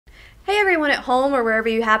Hey everyone at home or wherever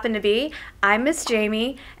you happen to be, I'm Miss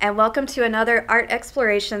Jaime and welcome to another Art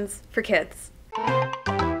Explorations for Kids.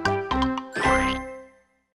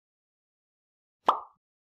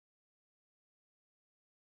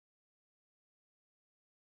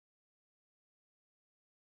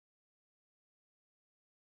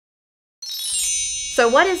 So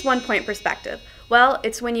what is one-point perspective? Well,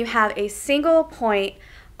 it's when you have a single point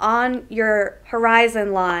on your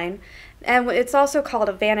horizon line, and it's also called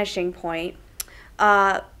a vanishing point,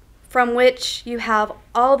 from which you have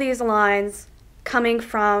all these lines coming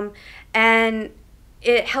from, and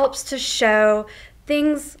it helps to show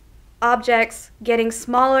things, objects getting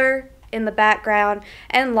smaller in the background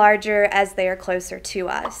and larger as they are closer to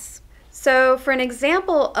us. So for an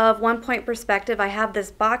example of one-point perspective, I have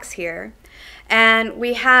this box here, and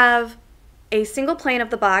we have a single plane of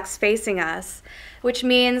the box facing us, which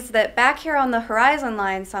means that back here on the horizon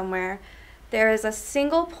line somewhere, there is a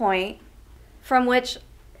single point from which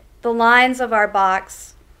the lines of our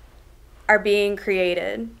box are being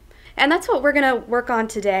created. And that's what we're going to work on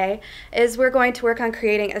today, is we're going to work on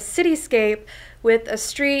creating a cityscape with a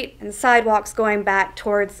street and sidewalks going back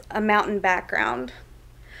towards a mountain background.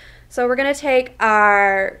 So we're going to take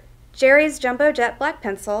our Jerry's Jumbo Jet black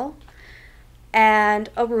pencil and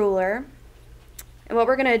a ruler. And what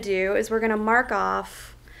we're going to do is we're going to mark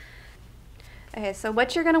off. Okay, so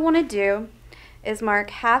what you're going to want to do is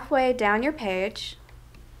mark halfway down your page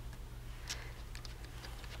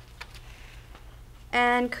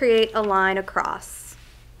and create a line across.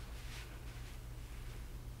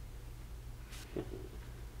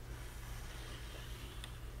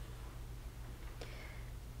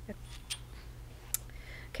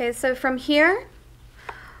 Okay, so from here,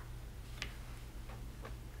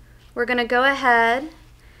 we're going to go ahead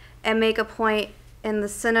and make a point in the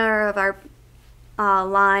center of our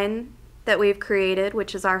line that we've created,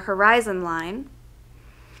 which is our horizon line.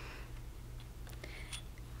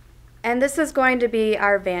 And this is going to be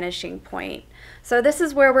our vanishing point. So this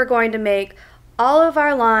is where we're going to make all of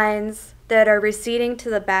our lines that are receding to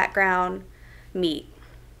the background meet.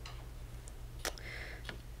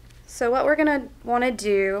 So what we're going to want to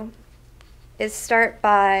do is start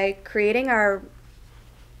by creating our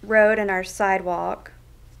road and our sidewalk.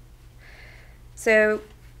 So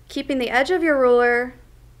keeping the edge of your ruler,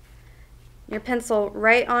 your pencil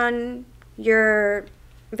right on your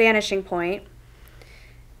vanishing point,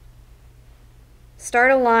 start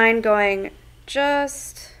a line going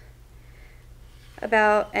just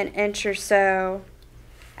about an inch or so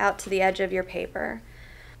out to the edge of your paper.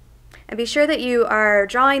 And be sure that you are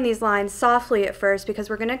drawing these lines softly at first, because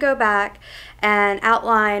we're going to go back and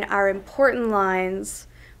outline our important lines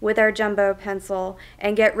with our jumbo pencil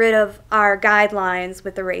and get rid of our guidelines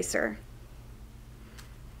with the eraser.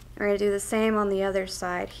 We're going to do the same on the other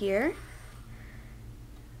side here.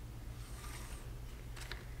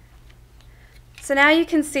 So now you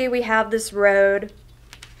can see we have this road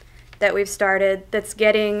that we've started that's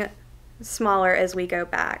getting smaller as we go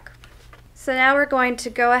back. So now we're going to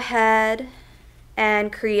go ahead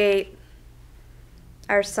and create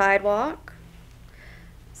our sidewalk.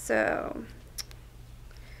 So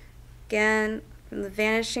again, from the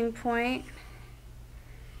vanishing point,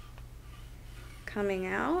 coming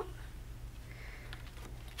out.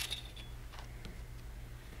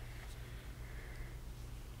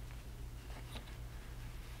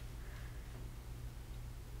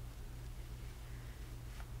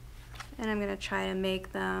 And I'm going to try to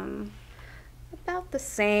make them about the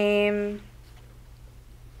same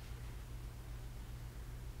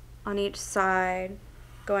on each side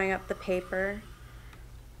going up the paper.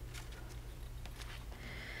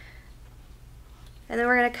 And then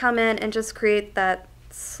we're going to come in and just create that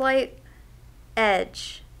slight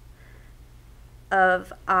edge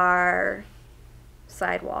of our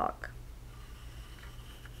sidewalk.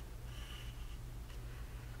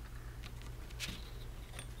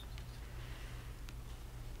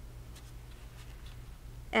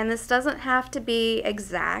 And this doesn't have to be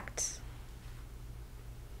exact.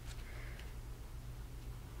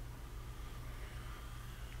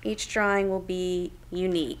 Each drawing will be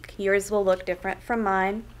unique. Yours will look different from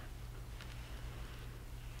mine.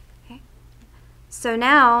 Okay. So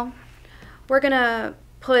now we're going to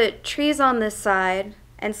put trees on this side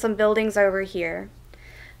and some buildings over here.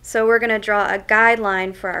 So we're going to draw a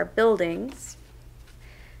guideline for our buildings.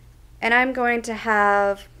 And I'm going to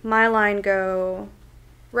have my line go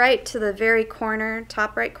right to the very corner,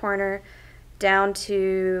 top right corner, down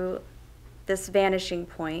to this vanishing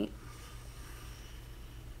point.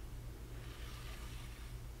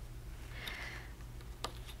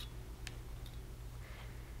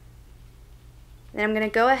 And I'm going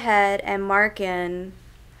to go ahead and mark in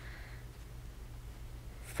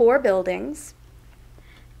 4 buildings.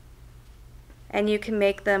 And you can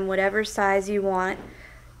make them whatever size you want.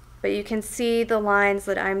 But you can see the lines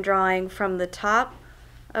that I'm drawing from the top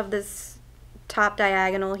of this top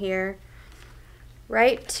diagonal here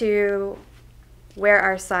right to where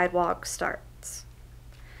our sidewalk starts.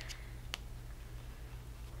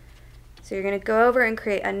 So you're going to go over and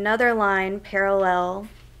create another line parallel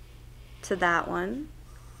to that one.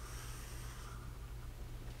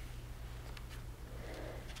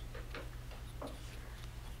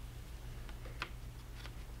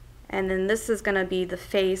 And then this is going to be the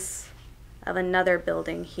face of another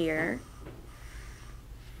building here.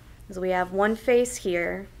 So we have one face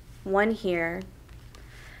here, one here.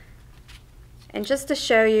 And just to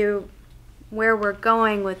show you where we're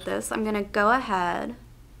going with this, I'm going to go ahead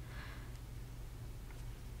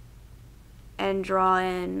and draw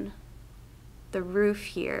in the roof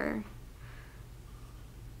here.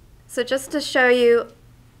 So just to show you,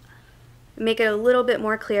 make it a little bit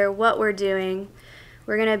more clear what we're doing,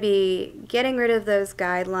 we're going to be getting rid of those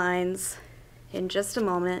guidelines in just a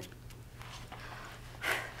moment.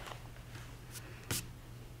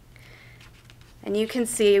 And you can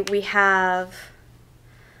see we have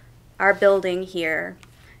our building here,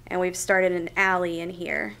 and we've started an alley in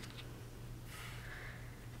here.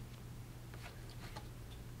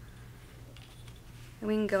 And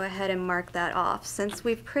we can go ahead and mark that off since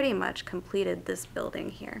we've pretty much completed this building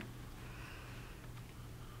here.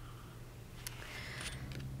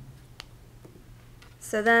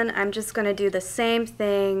 So then I'm just going to do the same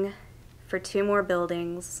thing for 2 more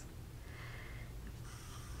buildings.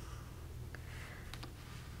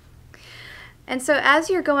 And so as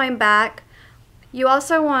you're going back, you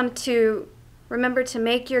also want to remember to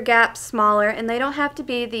make your gaps smaller, and they don't have to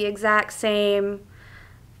be the exact same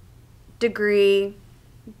degree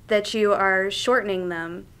that you are shortening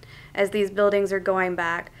them as these buildings are going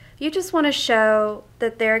back. You just want to show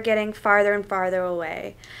that they're getting farther and farther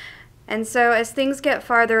away. And so as things get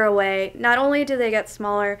farther away, not only do they get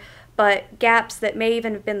smaller, but gaps that may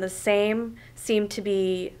even have been the same seem to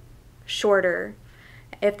be shorter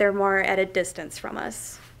if they're more at a distance from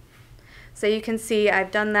us. So you can see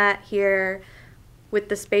I've done that here with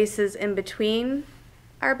the spaces in between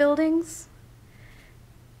our buildings.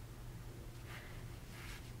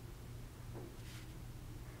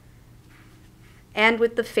 And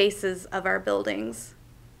with the faces of our buildings.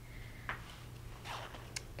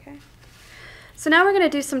 Okay. So now we're going to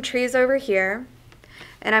do some trees over here,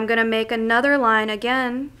 and I'm going to make another line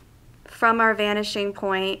again from our vanishing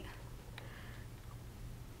point,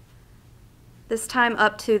 this time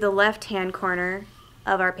up to the left-hand corner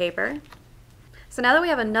of our paper. So now that we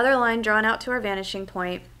have another line drawn out to our vanishing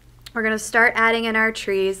point, we're going to start adding in our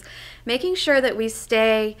trees, making sure that we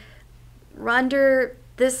stay under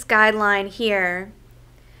this guideline here.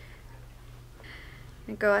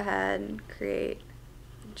 And go ahead and create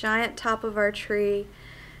a giant top of our tree.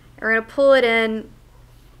 And we're going to pull it in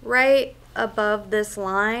right above this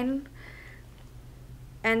line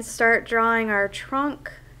and start drawing our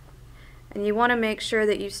trunk. And you want to make sure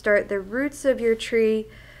that you start the roots of your tree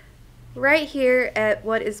right here at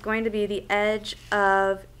what is going to be the edge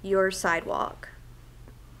of your sidewalk.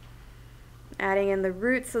 Adding in the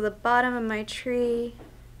roots of the bottom of my tree.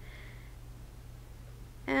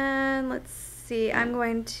 And let's see, I'm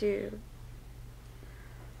going to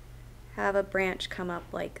have a branch come up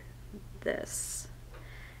like this.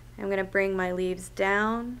 I'm going to bring my leaves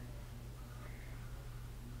down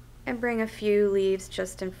and bring a few leaves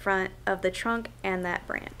just in front of the trunk and that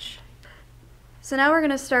branch. So now we're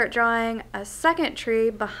going to start drawing a second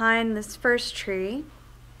tree behind this first tree.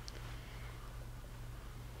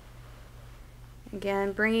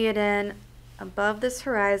 Again, bringing it in above this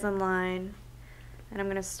horizon line, and I'm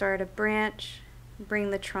going to start a branch,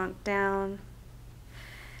 bring the trunk down.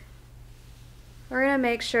 We're going to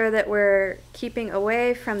make sure that we're keeping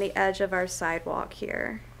away from the edge of our sidewalk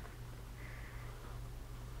here.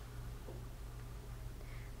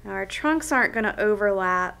 Now our trunks aren't going to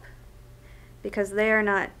overlap because they are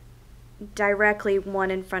not directly one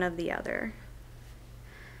in front of the other.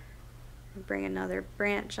 Bring another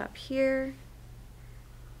branch up here.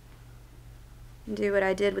 Do what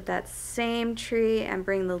I did with that same tree and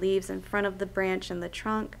bring the leaves in front of the branch and the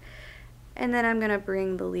trunk. And then I'm going to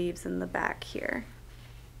bring the leaves in the back here.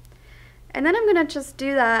 And then I'm going to just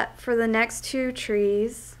do that for the next 2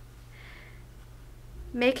 trees,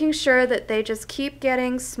 making sure that they just keep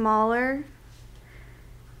getting smaller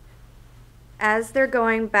as they're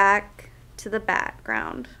going back to the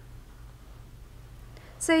background.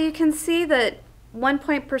 So you can see that 1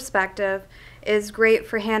 point perspective is great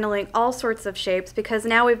for handling all sorts of shapes because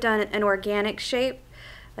now we've done an organic shape,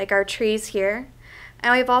 like our trees here,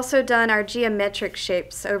 and we've also done our geometric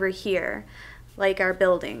shapes over here, like our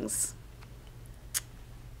buildings.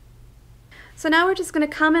 So now we're just going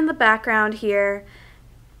to come in the background here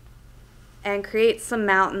and create some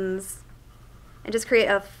mountains and just create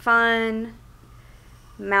a fun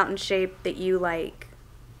mountain shape that you like.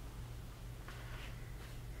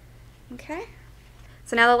 Okay.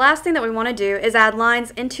 So now the last thing that we want to do is add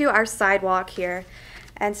lines into our sidewalk here.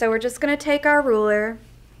 And so we're just going to take our ruler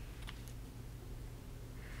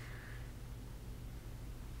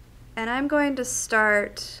and I'm going to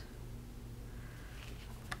start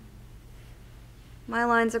my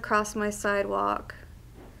lines across my sidewalk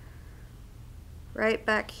right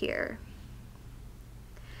back here.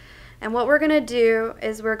 And what we're going to do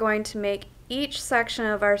is we're going to make each section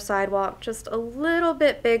of our sidewalk just a little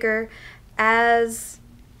bit bigger as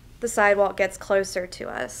the sidewalk gets closer to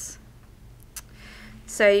us.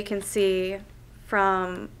 So you can see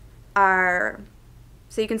from our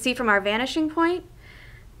vanishing point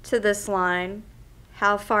to this line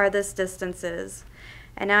how far this distance is.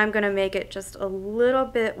 And now I'm going to make it just a little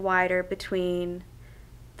bit wider between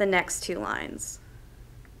the next two lines.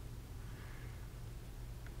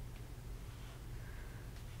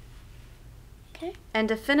 Okay. And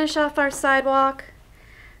to finish off our sidewalk,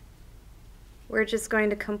 we're just going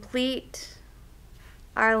to complete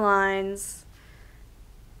our lines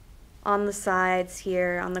on the sides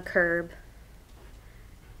here on the curb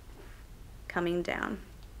coming down.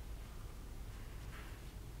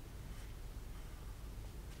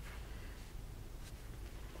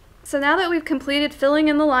 So now that we've completed filling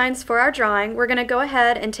in the lines for our drawing, we're going to go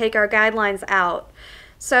ahead and take our guidelines out.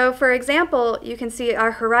 So for example, you can see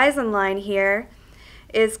our horizon line here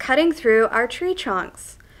is cutting through our tree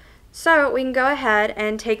trunks. So we can go ahead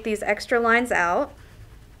and take these extra lines out.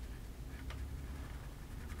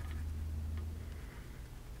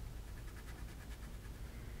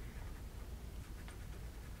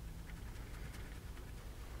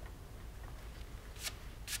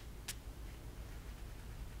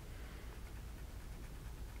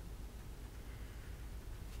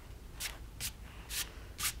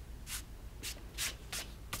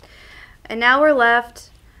 And now we're left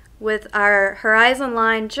with our horizon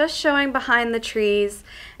line just showing behind the trees,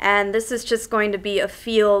 and this is just going to be a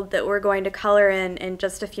field that we're going to color in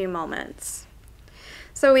just a few moments.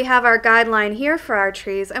 So we have our guideline here for our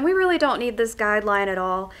trees, and we really don't need this guideline at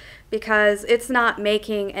all because it's not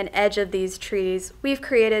making an edge of these trees. We've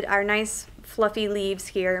created our nice fluffy leaves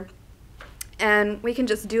here, and we can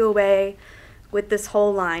just do away with this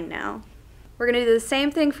whole line now. We're going to do the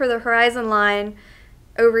same thing for the horizon line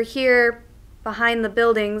over here behind the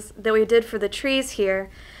buildings that we did for the trees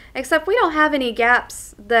here, except we don't have any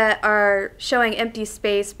gaps that are showing empty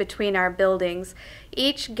space between our buildings.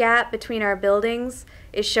 Each gap between our buildings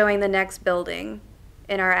is showing the next building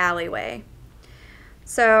in our alleyway.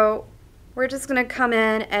 So we're just going to come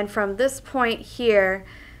in, and from this point here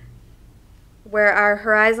where our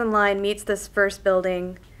horizon line meets this first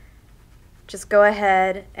building, just go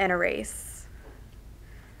ahead and erase.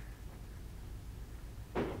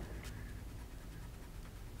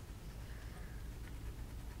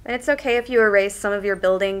 And it's okay if you erase some of your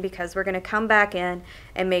building because we're going to come back in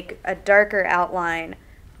and make a darker outline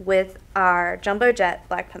with our Jumbo Jet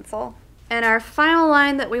black pencil. And our final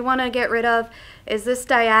line that we want to get rid of is this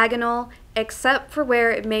diagonal, except for where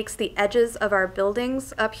it makes the edges of our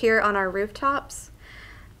buildings up here on our rooftops.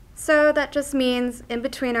 So that just means in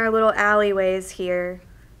between our little alleyways here,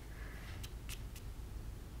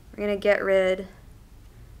 we're going to get rid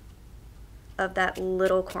of that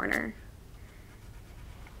little corner.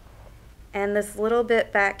 And this little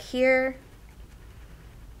bit back here,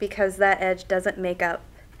 because that edge doesn't make up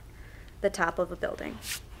the top of a building.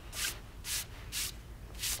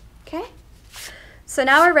 Okay, so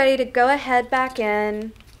now we're ready to go ahead back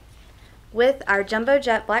in with our Jumbo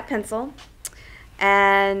Jet black pencil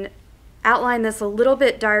and outline this a little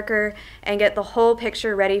bit darker and get the whole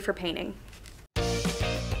picture ready for painting.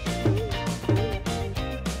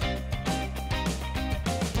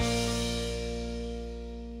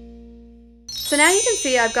 So now you can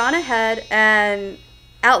see I've gone ahead and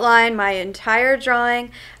outlined my entire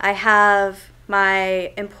drawing. I have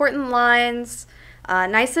my important lines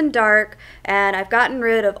nice and dark, and I've gotten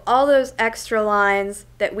rid of all those extra lines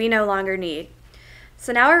that we no longer need.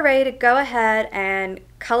 So now we're ready to go ahead and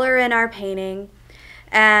color in our painting.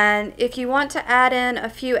 And if you want to add in a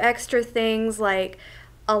few extra things like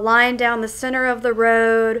a line down the center of the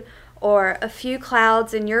road or a few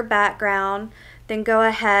clouds in your background, then go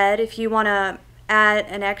ahead. If you want to add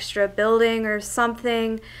an extra building or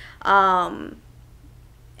something, and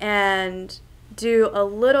do a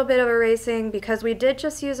little bit of erasing, because we did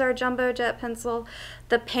just use our jumbo jet pencil,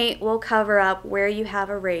 the paint will cover up where you have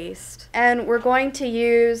erased. And we're going to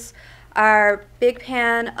use our big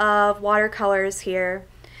pan of watercolors here,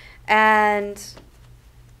 and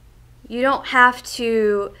you don't have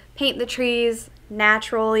to paint the trees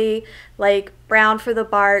naturally, like brown for the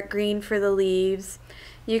bark, green for the leaves.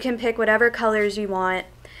 You can pick whatever colors you want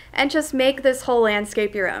and just make this whole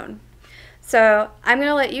landscape your own. So I'm going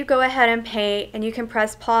to let you go ahead and paint, and you can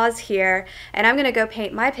press pause here, and I'm going to go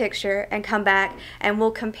paint my picture and come back and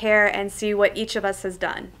we'll compare and see what each of us has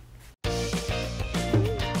done.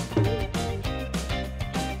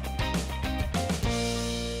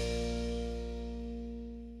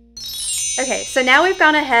 Okay, so now we've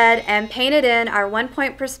gone ahead and painted in our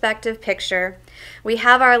 1-point perspective picture. We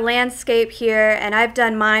have our landscape here, and I've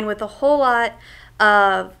done mine with a whole lot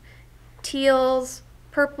of teals,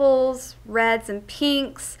 purples, reds, and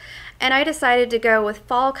pinks, and I decided to go with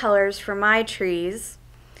fall colors for my trees.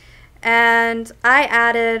 And I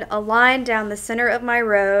added a line down the center of my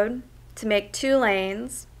road to make 2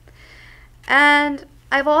 lanes. And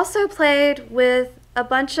I've also played with a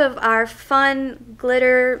bunch of our fun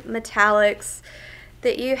glitter metallics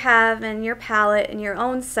that you have in your palette in your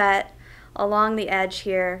own set along the edge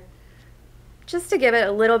here, just to give it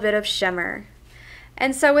a little bit of shimmer.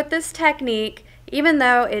 And so with this technique, even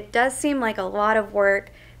though it does seem like a lot of work,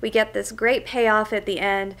 we get this great payoff at the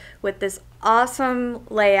end with this awesome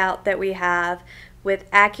layout that we have with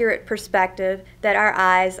accurate perspective that our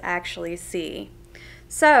eyes actually see.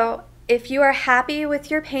 So if you are happy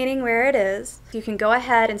with your painting where it is, you can go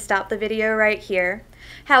ahead and stop the video right here.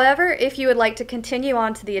 However, if you would like to continue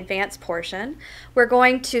on to the advanced portion, we're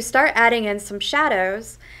going to start adding in some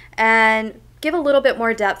shadows and give a little bit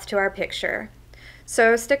more depth to our picture.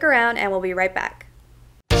 So stick around and we'll be right back.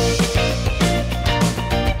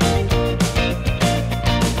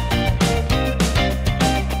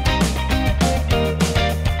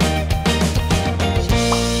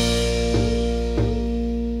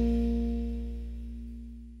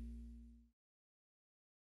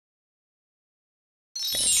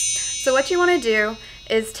 So what you want to do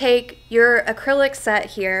is take your acrylic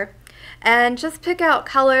set here and just pick out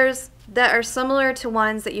colors that are similar to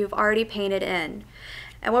ones that you've already painted in.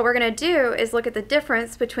 And what we're going to do is look at the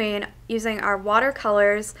difference between using our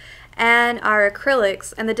watercolors and our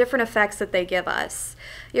acrylics and the different effects that they give us.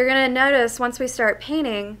 You're going to notice once we start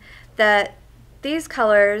painting that these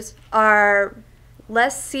colors are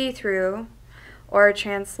less see-through or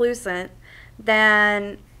translucent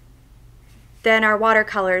than our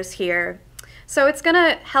watercolors here. So it's going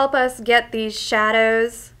to help us get these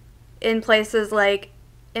shadows in places like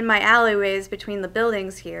in my alleyways between the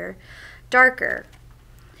buildings here darker.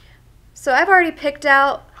 So I've already picked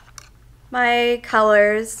out my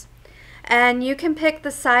colors, and you can pick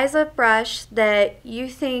the size of brush that you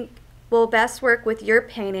think will best work with your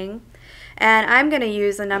painting. And I'm going to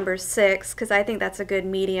use a number 6 because I think that's a good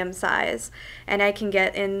medium size, and I can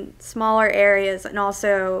get in smaller areas and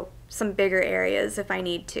also some bigger areas if I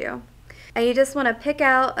need to. And you just want to pick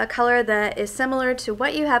out a color that is similar to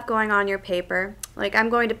what you have going on your paper. Like I'm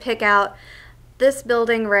going to pick out this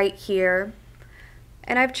building right here,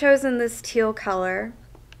 and I've chosen this teal color,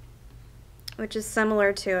 which is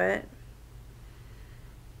similar to it.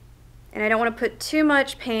 And I don't want to put too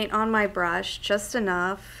much paint on my brush, just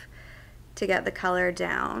enough to get the color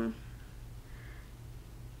down.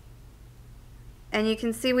 And you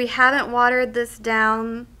can see we haven't watered this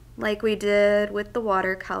down like we did with the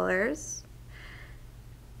watercolors.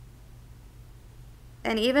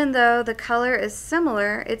 And even though the color is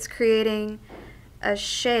similar, it's creating a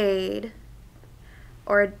shade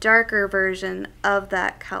or a darker version of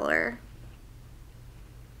that color.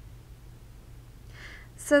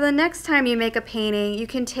 So the next time you make a painting, you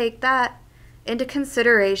can take that into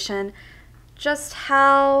consideration, just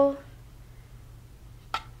how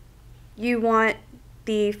you want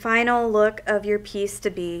the final look of your piece to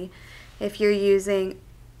be if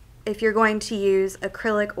you're going to use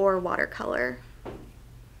acrylic or watercolor.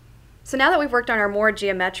 So now that we've worked on our more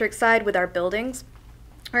geometric side with our buildings,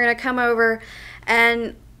 we're going to come over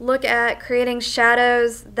and look at creating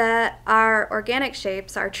shadows that our organic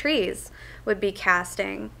shapes, our trees, would be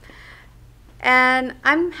casting. And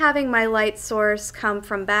I'm having my light source come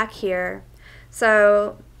from back here,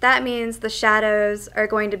 so that means the shadows are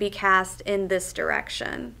going to be cast in this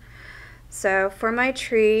direction. So for my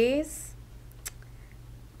trees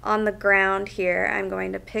on the ground here, I'm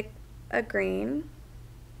going to pick a green.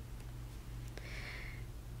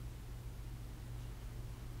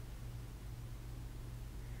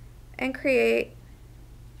 and create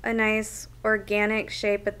a nice organic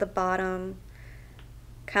shape at the bottom,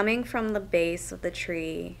 coming from the base of the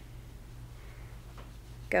tree,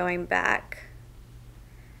 going back.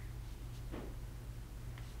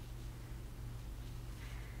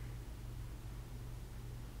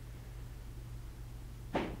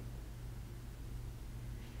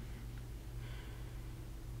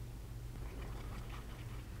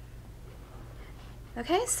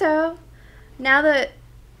 Okay, so now that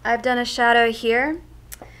I've done a shadow here,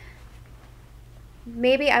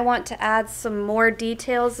 maybe I want to add some more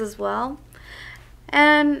details as well.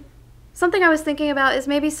 And something I was thinking about is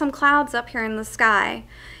maybe some clouds up here in the sky.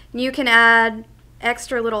 You can add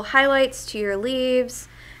extra little highlights to your leaves,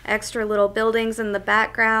 extra little buildings in the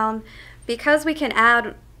background. Because we can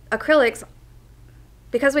add acrylics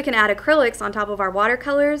on top of our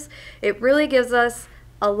watercolors, it really gives us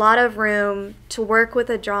a lot of room to work with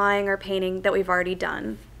a drawing or painting that we've already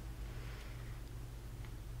done.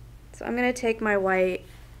 So I'm going to take my white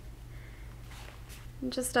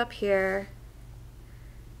and just up here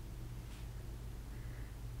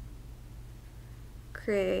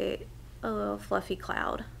create a little fluffy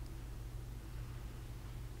cloud.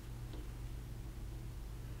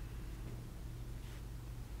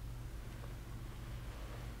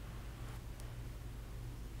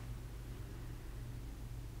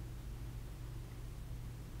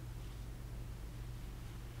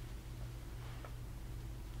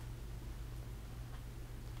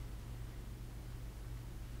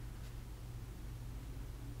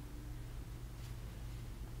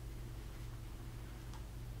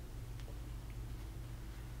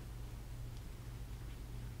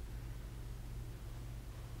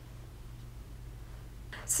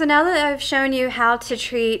 So now that I've shown you how to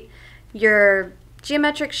treat your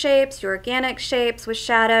geometric shapes, your organic shapes with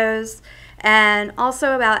shadows, and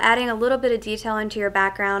also about adding a little bit of detail into your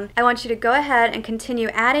background, I want you to go ahead and continue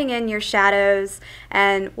adding in your shadows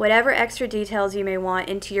and whatever extra details you may want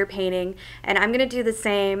into your painting. And I'm going to do the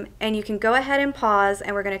same, and you can go ahead and pause,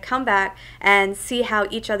 and we're going to come back and see how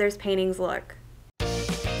each other's paintings look.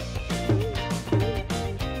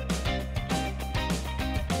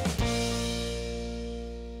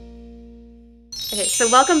 Okay,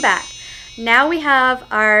 so welcome back. Now we have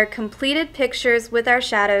our completed pictures with our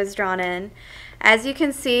shadows drawn in. As you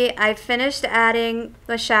can see, I've finished adding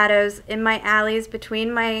the shadows in my alleys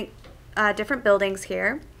between my different buildings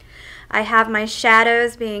here. I have my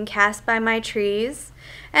shadows being cast by my trees,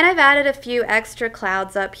 and I've added a few extra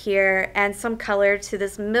clouds up here and some color to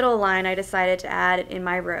this middle line I decided to add in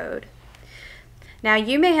my road. Now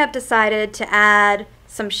you may have decided to add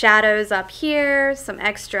some shadows up here, some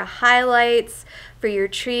extra highlights for your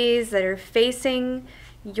trees that are facing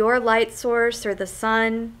your light source or the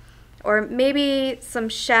sun, or maybe some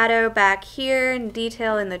shadow back here and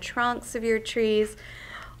detail in the trunks of your trees,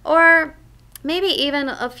 or maybe even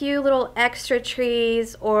a few little extra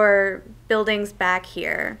trees or buildings back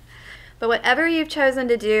here. But whatever you've chosen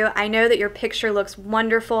to do, I know that your picture looks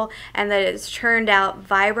wonderful and that it's turned out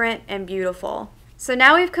vibrant and beautiful. So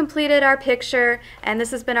now we've completed our picture, and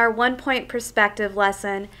this has been our 1-point perspective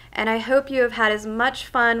lesson, and I hope you have had as much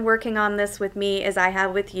fun working on this with me as I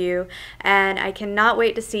have with you, and I cannot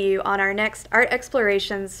wait to see you on our next Art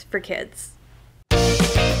Explorations for Kids.